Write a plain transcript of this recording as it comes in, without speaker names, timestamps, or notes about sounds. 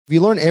If you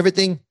learn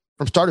everything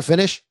from start to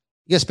finish,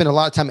 you got to spend a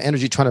lot of time and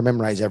energy trying to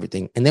memorize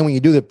everything. And then when you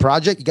do the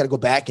project, you got to go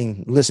back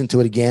and listen to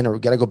it again, or you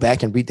got to go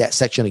back and read that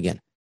section again.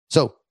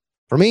 So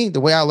for me, the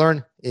way I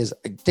learn is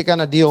I take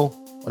on a deal,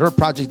 whatever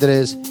project it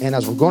is, and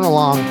as we're going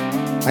along,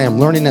 I am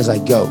learning as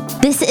I go.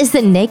 This is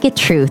the naked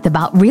truth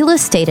about real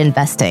estate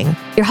investing.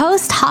 Your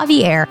host,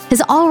 Javier,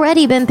 has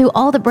already been through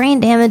all the brain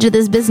damage of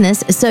this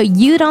business, so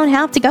you don't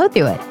have to go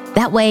through it.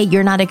 That way,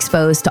 you're not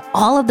exposed to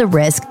all of the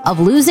risk of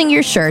losing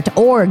your shirt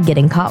or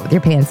getting caught with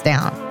your pants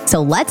down.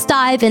 So let's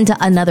dive into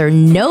another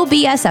no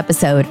BS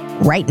episode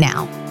right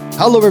now.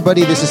 Hello,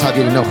 everybody. This is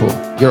Javier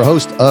Enojo, your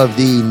host of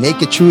the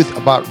Naked Truth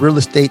about real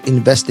estate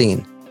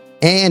investing.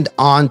 And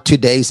on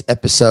today's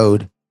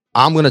episode,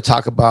 I'm going to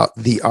talk about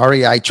the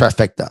REI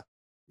Trifecta.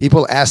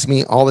 People ask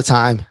me all the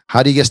time,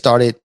 how do you get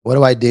started? What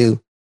do I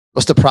do?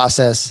 What's the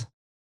process?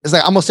 It's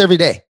like almost every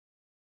day,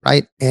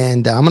 right?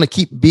 And I'm going to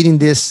keep beating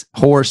this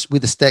horse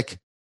with a stick.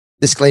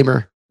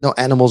 Disclaimer, no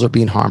animals are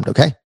being harmed,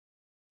 okay?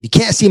 You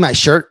can't see my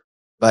shirt,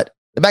 but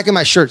the back of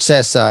my shirt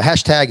says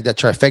hashtag the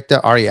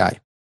Trifecta REI,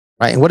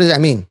 right? And what does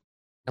that mean?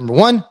 Number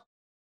one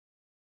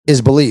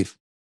is believe.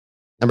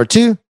 Number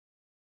two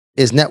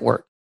is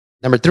network.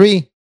 Number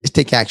three is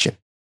take action.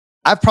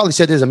 I've probably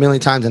said this a million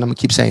times and I'm going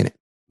to keep saying it.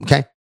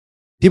 Okay.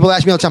 People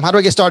ask me all the time, how do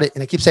I get started?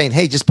 And I keep saying,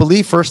 hey, just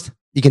believe first.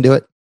 You can do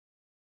it.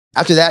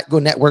 After that, go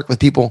network with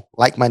people,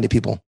 like-minded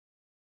people.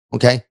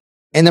 Okay.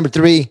 And number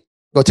three,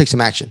 go take some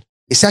action.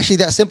 It's actually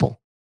that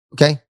simple.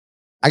 Okay.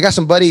 I got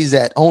some buddies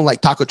that own like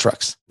taco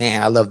trucks.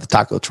 Man, I love the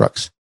taco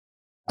trucks.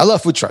 I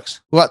love food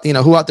trucks. Who out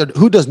there,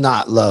 who does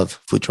not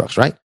love food trucks,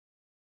 right?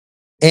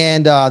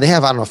 And they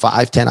have, I don't know,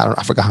 5, 10,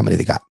 I forgot how many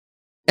they got.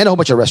 And a whole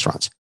bunch of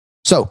restaurants.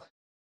 So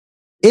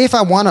if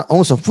I want to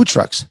own some food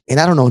trucks and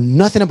I don't know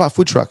nothing about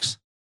food trucks,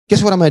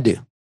 guess what I'm going to do?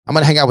 I'm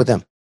going to hang out with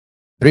them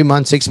 3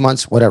 months, 6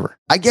 months, whatever.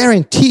 I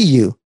guarantee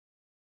you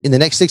in the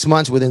next 6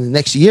 months, within the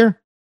next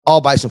year, I'll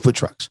buy some food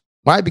trucks.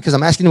 Why? Because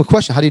I'm asking them a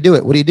question. How do you do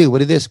it? What do you do? What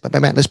do this?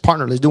 Bam, let's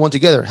partner. Let's do one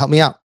together. Help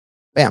me out.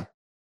 Bam.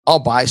 I'll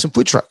buy some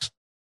food trucks.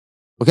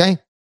 Okay.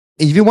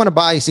 If you want to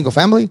buy a single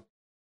family,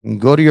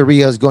 go to your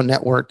REIAs, go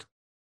network,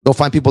 go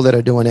find people that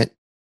are doing it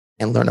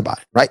and learn about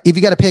it, right? If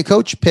you got to pay a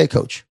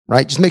coach,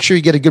 right? Just make sure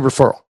you get a good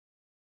referral,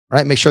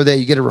 right? Make sure that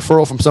you get a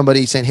referral from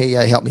somebody saying, hey,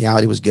 help me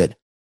out. It was good.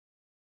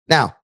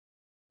 Now,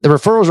 the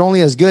referrals are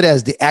only as good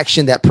as the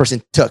action that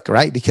person took,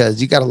 right?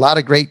 Because you got a lot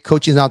of great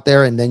coaches out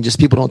there and then just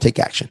people don't take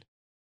action.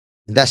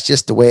 And that's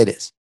just the way it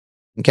is.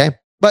 Okay.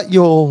 But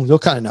you'll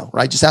kind of know,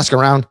 right? Just ask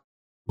around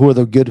who are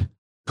the good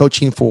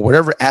coaching for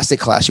whatever asset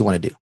class you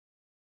want to do,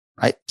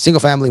 right? Single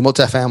family,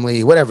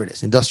 multifamily, whatever it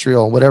is,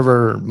 industrial,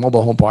 whatever,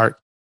 mobile home park.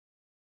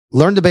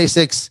 Learn the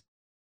basics,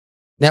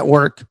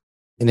 network,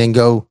 and then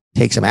go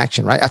take some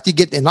action, right? After you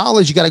get the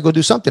knowledge, you got to go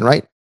do something,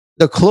 right?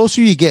 The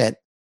closer you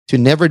get to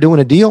never doing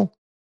a deal,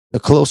 the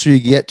closer you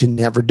get to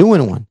never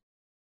doing one,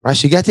 right?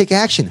 So you got to take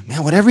action,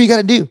 man, whatever you got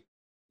to do.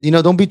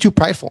 Don't be too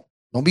prideful.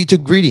 Don't be too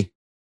greedy.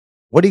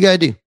 What do you got to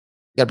do? You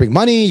got to bring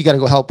money. You got to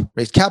go help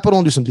raise capital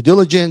and do some due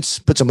diligence,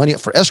 put some money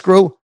up for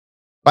escrow,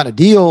 find a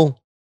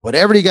deal,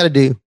 whatever you got to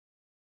do,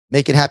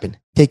 make it happen.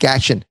 Take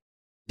action.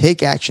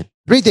 Take action.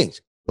 3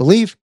 things: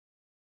 believe,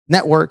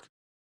 network,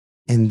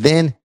 and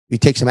then you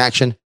take some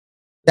action.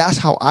 That's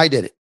how I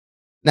did it.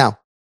 Now,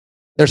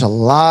 there's a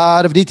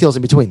lot of details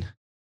in between.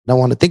 I don't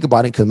want to think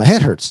about it because my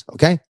head hurts,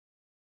 okay?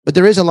 But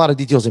there is a lot of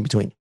details in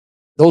between.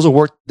 Those will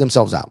work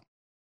themselves out.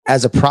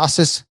 As the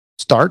process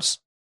starts,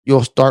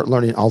 you'll start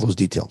learning all those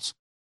details.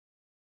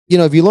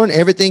 If you learn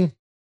everything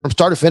from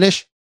start to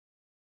finish,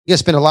 you got to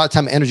spend a lot of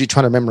time and energy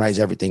trying to memorize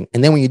everything.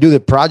 And then when you do the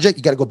project,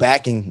 you got to go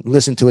back and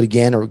listen to it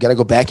again, or you got to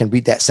go back and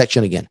read that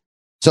section again.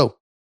 So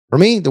for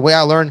me, the way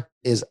I learn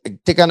is I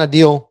take on a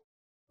deal,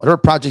 whatever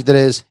project it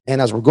is,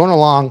 and as we're going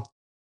along,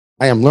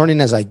 I am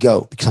learning as I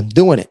go because I'm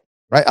doing it,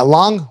 right?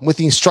 Along with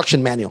the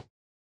instruction manual,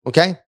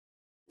 okay?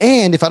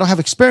 And if I don't have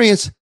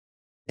experience,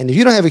 and if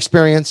you don't have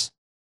experience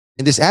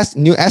in this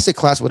new asset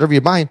class, whatever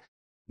you're buying,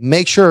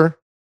 make sure,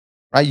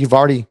 right, you've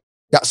already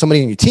got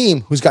somebody in your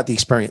team who's got the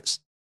experience,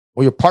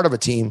 or you're part of a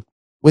team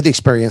with the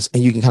experience,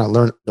 and you can kind of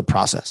learn the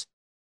process.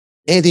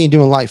 Anything you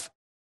do in life,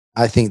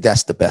 I think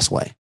that's the best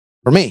way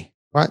for me,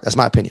 right? That's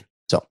my opinion.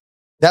 So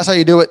that's how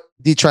you do it.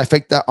 The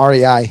Trifecta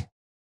REI: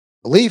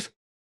 believe,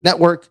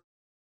 network,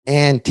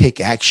 and take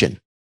action.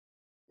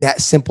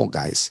 That simple,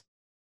 guys.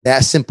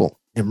 That simple.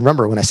 And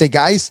remember, when I say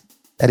guys,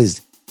 that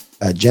is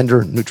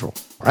gender neutral.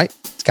 All right?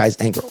 It's guys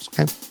and girls.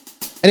 Okay.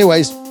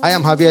 Anyways, I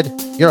am Javier,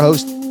 your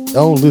host.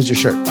 Don't lose your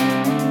shirt.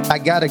 I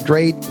got a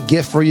great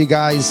gift for you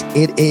guys.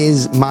 It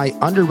is my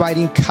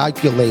underwriting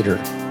calculator.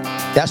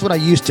 That's what I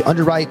use to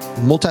underwrite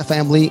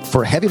multifamily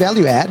for heavy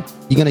value add.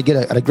 You're going to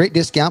get a great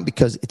discount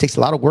because it takes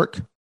a lot of work.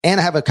 And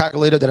I have a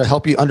calculator that'll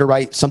help you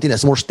underwrite something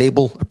that's more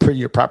stable, a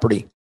prettier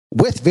property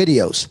with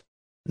videos.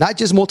 Not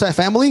just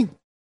multifamily,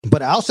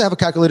 but I also have a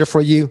calculator for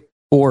you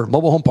for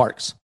mobile home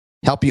parks.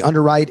 Help you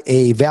underwrite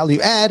a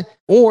value add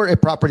or a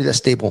property that's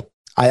stable.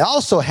 I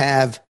also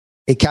have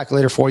a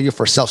calculator for you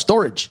for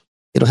self-storage.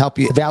 It'll help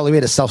you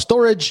evaluate a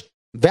self-storage,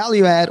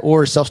 value add,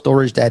 or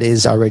self-storage that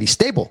is already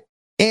stable.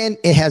 And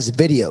it has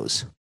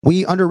videos.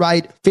 We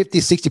underwrite 50,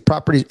 60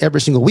 properties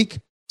every single week.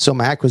 So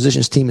my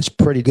acquisitions team is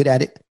pretty good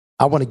at it.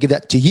 I want to give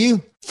that to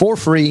you for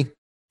free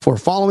for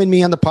following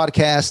me on the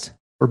podcast,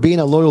 for being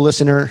a loyal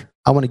listener.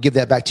 I want to give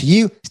that back to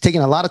you. It's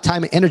taking a lot of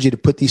time and energy to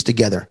put these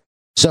together.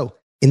 So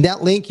in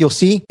that link, you'll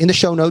see in the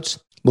show notes,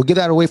 we'll give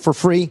that away for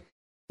free.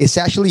 It's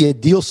actually a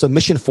deal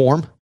submission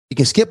form. You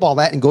can skip all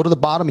that and go to the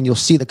bottom and you'll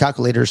see the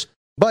calculators.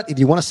 But if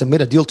you want to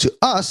submit a deal to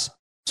us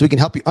so we can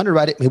help you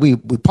underwrite it, maybe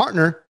we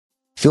partner,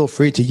 feel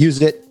free to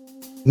use it.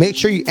 Make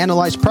sure you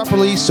analyze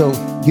properly so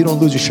you don't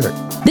lose your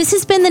shirt. This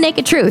has been The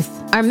Naked Truth.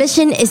 Our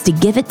mission is to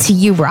give it to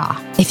you raw.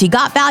 If you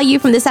got value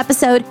from this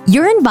episode,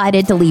 you're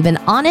invited to leave an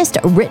honest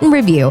written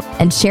review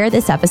and share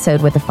this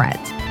episode with a friend.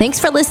 Thanks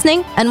for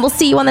listening, and we'll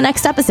see you on the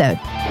next episode.